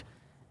Unite.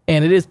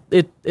 And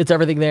it's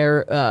everything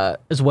there,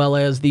 as well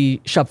as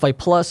the Shopify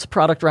Plus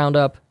product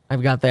roundup.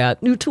 I've got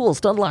that. New tools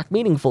to unlock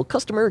meaningful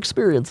customer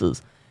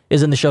experiences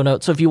is in the show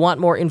notes. So if you want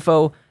more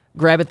info,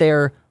 grab it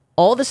there.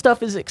 All the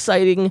stuff is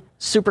exciting,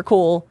 super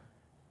cool,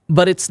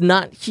 but it's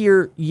not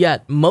here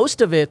yet.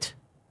 Most of it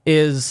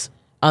is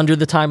under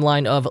the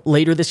timeline of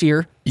later this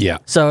year. Yeah.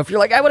 So if you're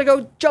like, I want to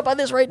go jump on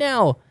this right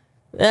now,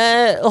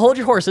 hold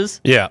your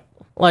horses. Yeah.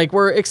 Like,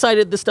 we're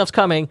excited this stuff's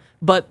coming,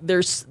 but the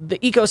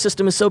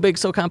ecosystem is so big,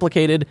 so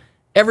complicated.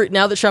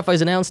 Now that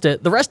Shopify's announced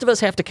it, the rest of us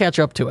have to catch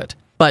up to it.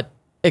 But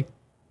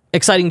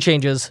exciting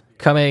changes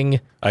coming.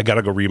 I got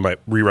to go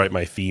rewrite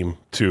my theme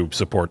to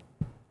support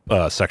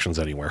sections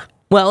anywhere.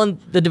 Well, and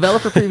the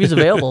developer preview is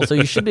available, so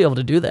you should be able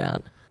to do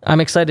that. I'm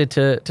excited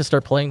to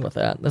start playing with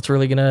that. That's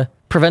really going to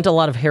prevent a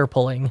lot of hair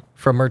pulling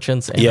from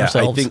merchants and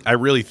yourselves. I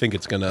really think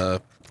it's going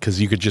to, because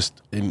you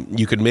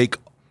could make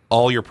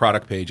all your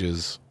product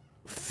pages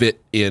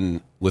fit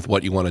in with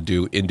what you want to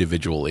do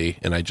individually,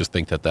 and I just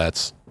think that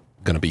that's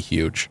going to be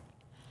huge.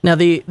 Now,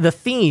 the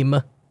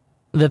theme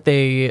that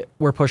they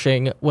were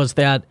pushing was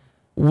that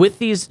with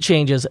these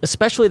changes,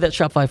 especially that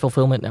Shopify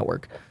Fulfillment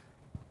Network,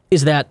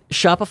 is that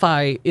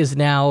Shopify is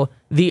now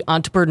the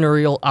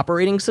entrepreneurial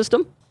operating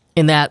system,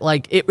 in that,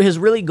 like, it has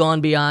really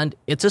gone beyond,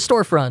 it's a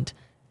storefront,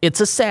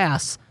 it's a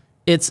SaaS,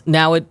 it's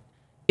a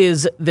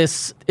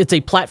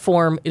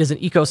platform, it is an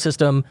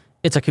ecosystem,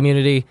 it's a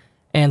community.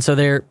 And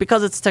so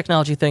because it's a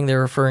technology thing,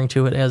 they're referring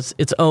to it as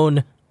its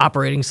own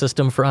operating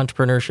system for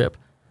entrepreneurship.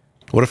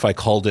 What if I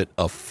called it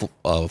a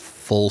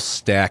full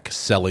stack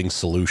selling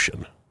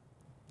solution?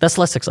 That's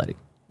less exciting.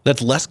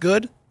 That's less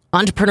good?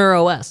 Entrepreneur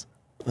OS.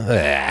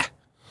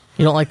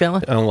 You don't like that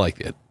one? I don't like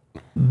it.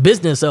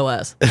 Business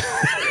OS.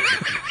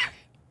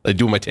 They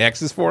do my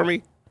taxes for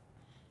me?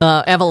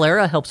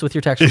 Avalara helps with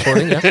your tax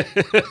reporting, yes.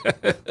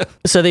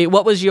 So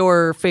what was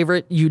your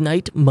favorite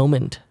Unite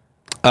moment?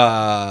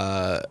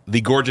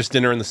 The gorgeous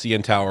dinner in the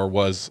CN Tower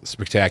was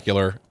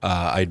spectacular.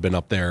 I'd been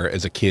up there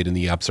as a kid in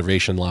the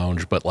observation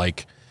lounge, but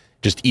like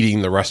just eating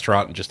in the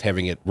restaurant and just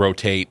having it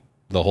rotate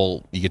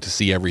you get to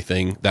see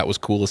everything. That was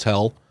cool as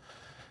hell.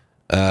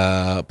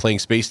 Playing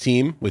Space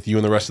Team with you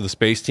and the rest of the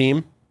Space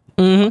Team.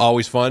 Mm-hmm.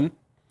 Always fun.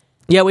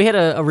 Yeah, we had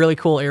a really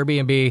cool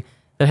Airbnb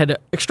that had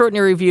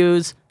extraordinary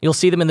views. You'll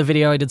see them in the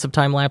video. I did some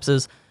time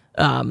lapses.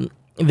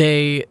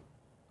 It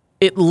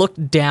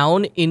looked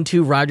down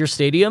into Rogers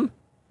Stadium,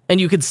 and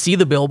you could see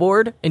the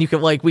billboard,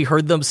 and we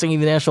heard them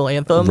singing the national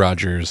anthem.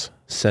 Rogers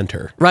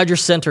Center.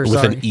 Rogers Center, with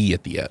sorry. An E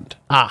at the end.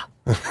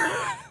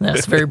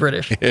 That's very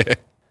British.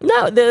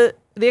 No, the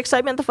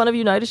excitement, the fun of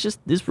Unite is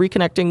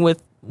reconnecting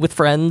with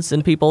friends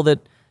and people that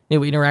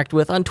we interact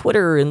with on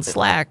Twitter and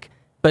Slack,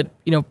 but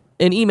in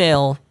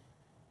email.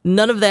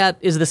 None of that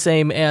is the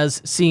same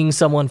as seeing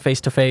someone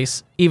face to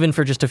face, even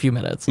for just a few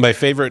minutes. My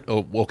favorite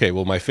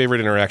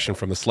interaction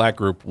from the Slack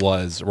group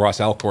was Ross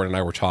Alcorn and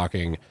I were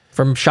talking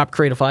from Shop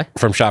Creatify.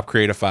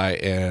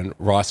 And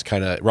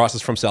Ross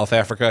is from South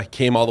Africa. He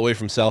came all the way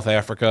from South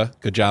Africa.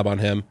 Good job on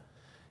him.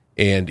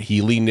 And he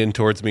leaned in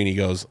towards me and he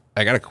goes,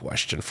 "I got a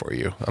question for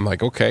you." I'm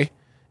like, "Okay."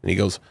 And he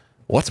goes,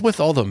 "What's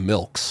with all the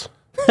milks?"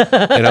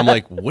 And I'm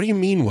like, "What do you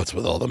mean, what's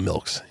with all the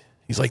milks?"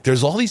 He's like,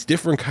 "There's all these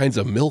different kinds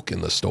of milk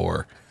in the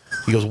store."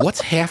 He goes,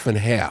 "What's half and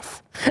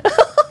half?"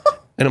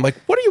 And I'm like,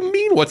 "What do you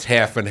mean, what's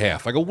half and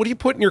half?" I go, "What do you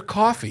put in your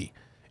coffee?"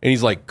 And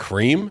he's like,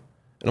 "Cream."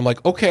 And I'm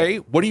like, "Okay,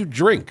 what do you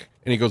drink?"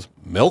 And he goes,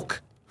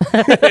 "Milk."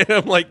 And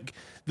I'm like,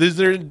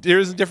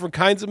 there's different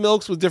kinds of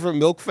milks with different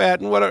milk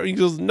fat and whatever. He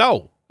goes,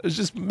 "No, it's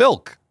just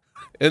milk.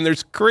 And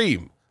there's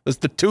cream." That's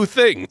the two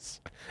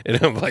things.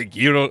 And I'm like,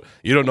 you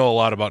don't know a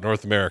lot about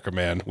North America,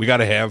 man. We got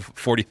to have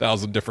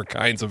 40,000 different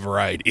kinds of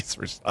varieties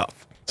for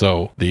stuff.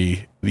 So the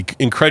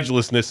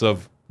incredulousness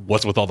of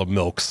what's with all the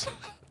milks,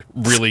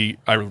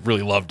 I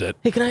really loved it.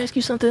 Hey, can I ask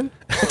you something?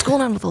 What's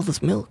going on with all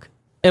this milk?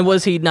 And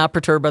was he not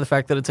perturbed by the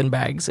fact that it's in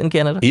bags in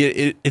Canada?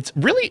 It's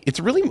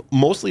really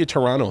mostly a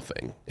Toronto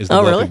thing, is the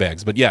milk in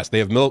bags. But yes, they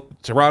have milk.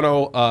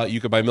 Toronto,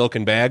 you could buy milk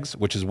in bags,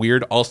 which is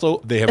weird. Also,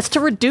 they have... It's to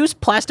reduce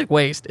plastic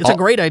waste. It's a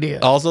great idea.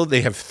 Also, they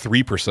have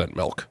 3%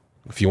 milk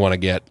if you want to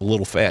get a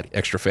little fatty,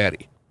 extra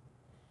fatty.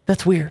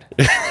 That's weird.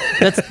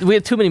 We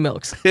have too many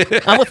milks.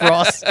 I'm with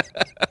Ross.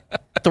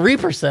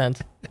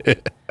 3%.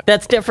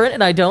 That's different,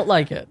 and I don't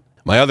like it.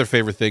 My other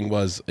favorite thing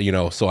was,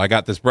 so I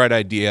got this bright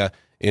idea.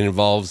 It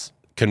involves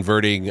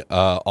converting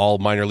all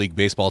minor league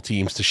baseball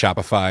teams to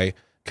Shopify,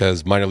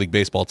 because minor league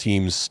baseball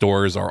teams'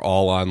 stores are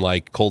all on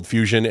like Cold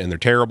Fusion and they're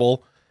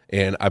terrible.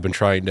 And I've been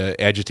trying to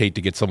agitate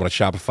to get someone at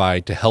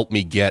Shopify to help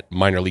me get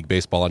minor league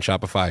baseball on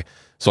Shopify.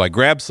 So I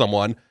grabbed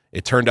someone.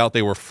 It turned out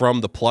they were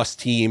from the Plus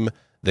team.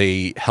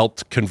 They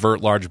helped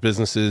convert large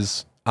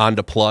businesses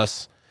onto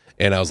Plus.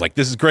 And I was like,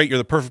 this is great. You're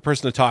the perfect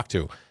person to talk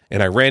to.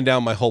 And I ran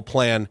down my whole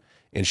plan,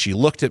 and she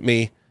looked at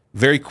me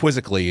very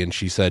quizzically and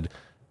she said,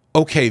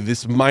 okay,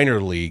 this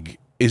minor league,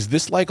 is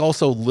this like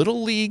also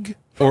Little League,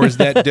 or is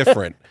that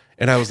different?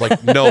 And I was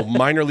like, no,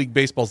 minor league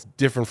baseball's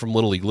different from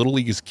Little League. Little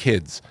League is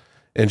kids.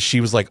 And she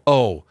was like,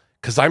 oh,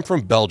 because I'm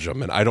from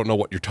Belgium and I don't know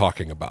what you're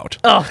talking about.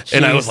 Oh, geez.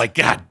 And I was like,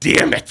 God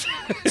damn it.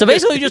 So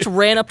basically you just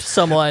ran up to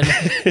someone.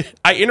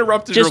 I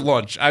interrupted her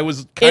lunch. I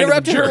was kind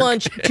interrupted of a jerk. her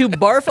lunch to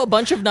barf a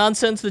bunch of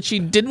nonsense that she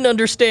didn't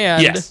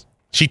understand. Yes.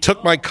 She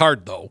took my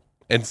card, though,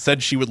 and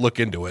said she would look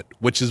into it,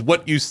 which is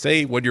what you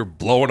say when you're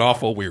blowing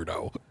off a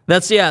weirdo.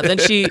 Then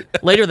she,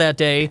 later that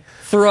day,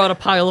 threw out a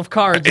pile of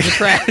cards in the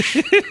trash.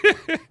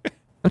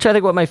 I'm trying to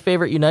think what my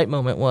favorite Unite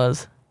moment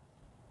was.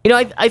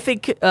 I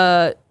think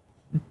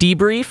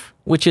Debrief,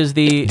 which is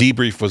the...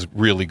 Debrief was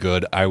really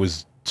good. I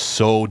was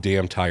so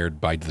damn tired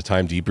by the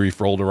time Debrief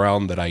rolled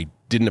around that I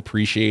didn't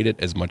appreciate it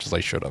as much as I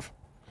should have.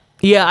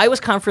 Yeah, I was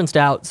conferenced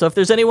out. So if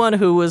there's anyone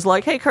who was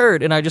like, hey,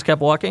 Kurt, and I just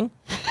kept walking,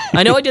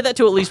 I know I did that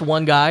to at least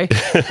one guy,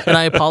 and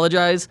I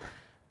apologize.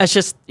 It's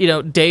just,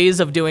 days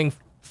of doing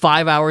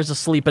 5 hours of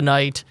sleep a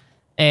night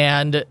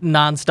and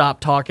nonstop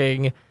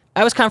talking.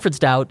 I was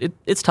conferenced out.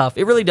 It's tough.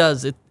 It really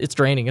does. It's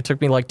draining. It took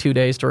me like 2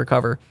 days to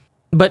recover.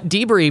 But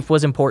Debrief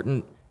was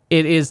important.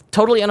 It is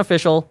totally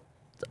unofficial.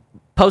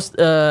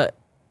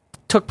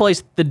 Took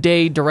place the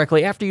day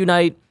directly after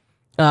Unite.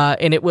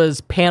 And it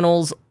was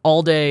panels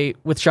all day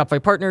with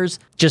Shopify partners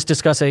just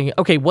discussing,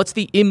 okay, what's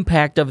the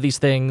impact of these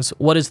things?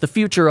 What is the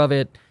future of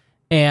it?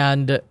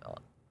 And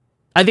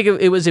I think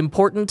it was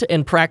important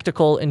and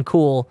practical and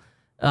cool.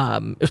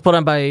 It was put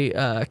on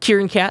by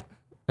Kieran Cat,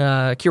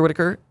 Kier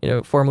Whitaker,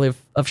 formerly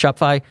of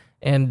Shopify,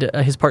 and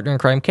his partner in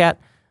crime, Cat,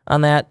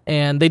 on that.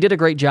 And they did a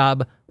great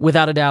job.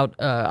 Without a doubt,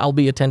 I'll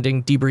be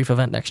attending Debrief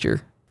event next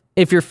year.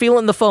 If you're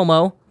feeling the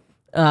FOMO,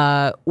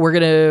 I'm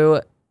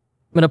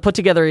going to put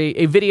together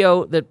a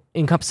video that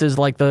encompasses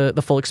like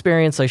the full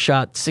experience. I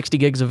shot 60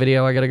 gigs of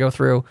video I got to go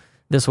through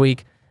this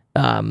week.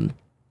 I've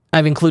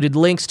included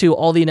links to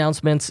all the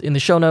announcements in the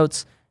show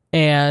notes,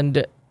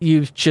 and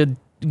you should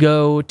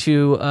go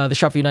to the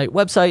Shop Unite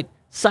website,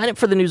 sign up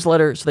for the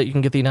newsletter so that you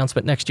can get the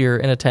announcement next year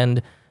and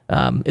attend.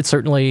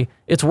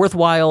 It's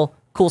worthwhile.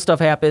 Cool stuff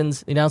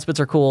happens. The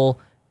announcements are cool.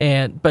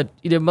 But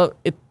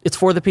it's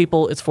for the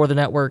people, it's for the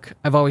network.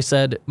 I've always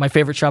said my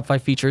favorite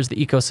Shopify feature is the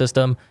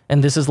ecosystem,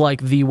 and this is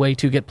like the way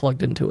to get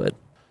plugged into it.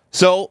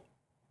 So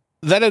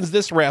that ends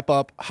this wrap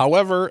up.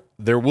 However,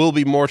 there will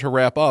be more to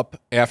wrap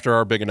up after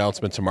our big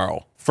announcement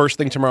tomorrow. First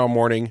thing tomorrow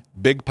morning,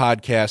 big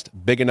podcast,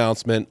 big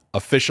announcement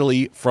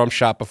officially from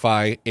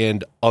Shopify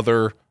and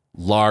other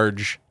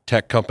large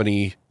tech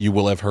company you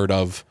will have heard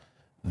of.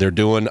 They're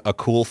doing a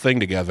cool thing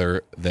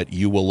together that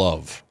you will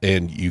love,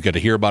 and you get to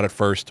hear about it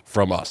first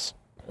from us.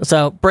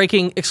 So,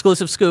 breaking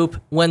exclusive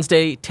scoop,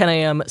 Wednesday, 10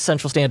 a.m.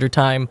 Central Standard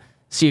Time.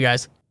 See you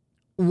guys.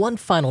 One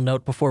final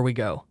note before we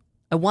go.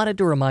 I wanted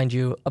to remind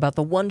you about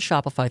the one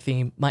Shopify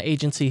theme my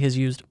agency has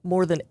used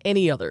more than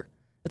any other.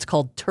 It's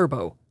called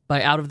Turbo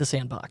by Out of the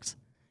Sandbox.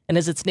 And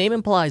as its name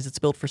implies, it's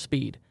built for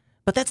speed.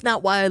 But that's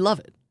not why I love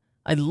it.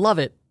 I love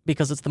it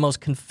because it's the most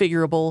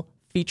configurable,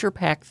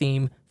 feature-packed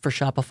theme for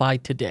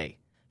Shopify today.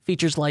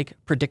 Features like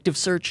predictive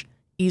search,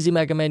 easy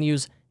mega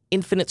menus,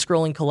 infinite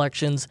scrolling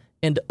collections,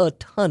 and a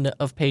ton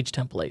of page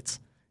templates.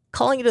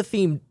 Calling it a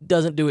theme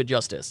doesn't do it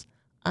justice.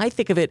 I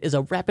think of it as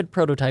a rapid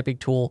prototyping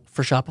tool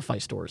for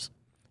Shopify stores.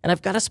 And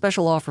I've got a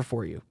special offer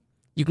for you.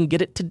 You can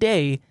get it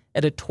today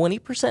at a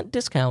 20%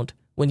 discount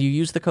when you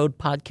use the code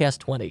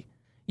podcast20.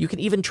 You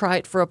can even try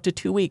it for up to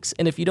 2 weeks,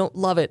 and if you don't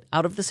love it,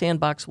 Out of the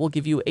Sandbox will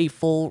give you a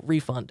full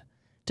refund.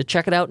 To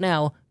check it out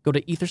now, go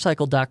to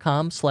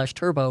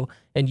ethercycle.com/turbo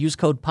and use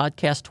code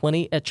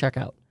podcast20 at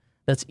checkout.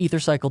 That's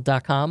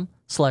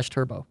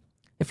ethercycle.com/turbo.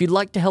 If you'd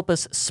like to help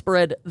us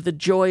spread the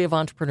joy of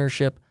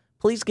entrepreneurship,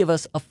 please give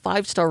us a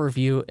 5-star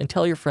review and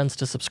tell your friends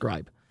to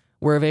subscribe.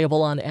 We're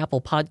available on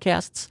Apple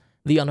Podcasts,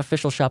 the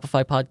unofficial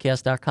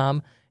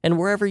ShopifyPodcast.com, and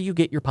wherever you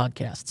get your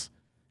podcasts.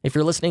 If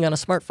you're listening on a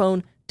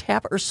smartphone,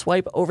 tap or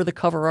swipe over the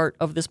cover art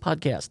of this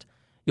podcast.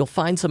 You'll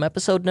find some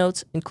episode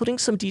notes, including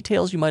some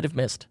details you might have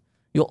missed.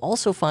 You'll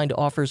also find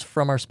offers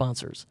from our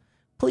sponsors.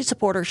 Please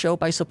support our show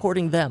by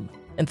supporting them,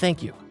 and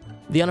thank you.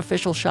 The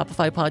Unofficial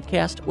Shopify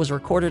Podcast was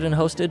recorded and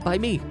hosted by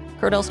me,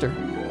 Kurt Elster,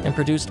 and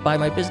produced by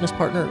my business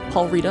partner,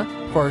 Paul Rita,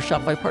 for our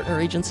Shopify partner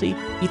agency,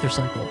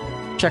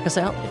 EtherCycle. Check us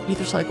out at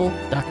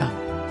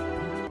ethercycle.com.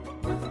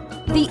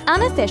 The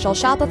Unofficial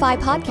Shopify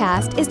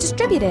Podcast is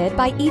distributed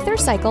by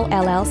EtherCycle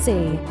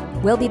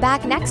LLC. We'll be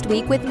back next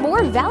week with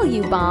more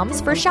value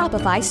bombs for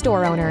Shopify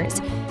store owners.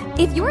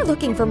 If you're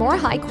looking for more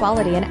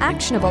high-quality and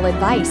actionable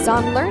advice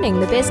on learning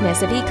the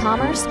business of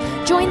e-commerce,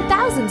 join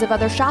thousands of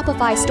other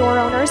Shopify store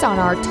owners on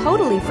our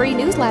totally free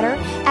newsletter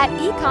at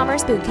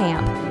e-commerce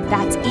bootcamp.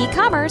 That's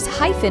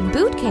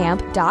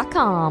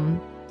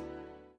e-commerce-bootcamp.com.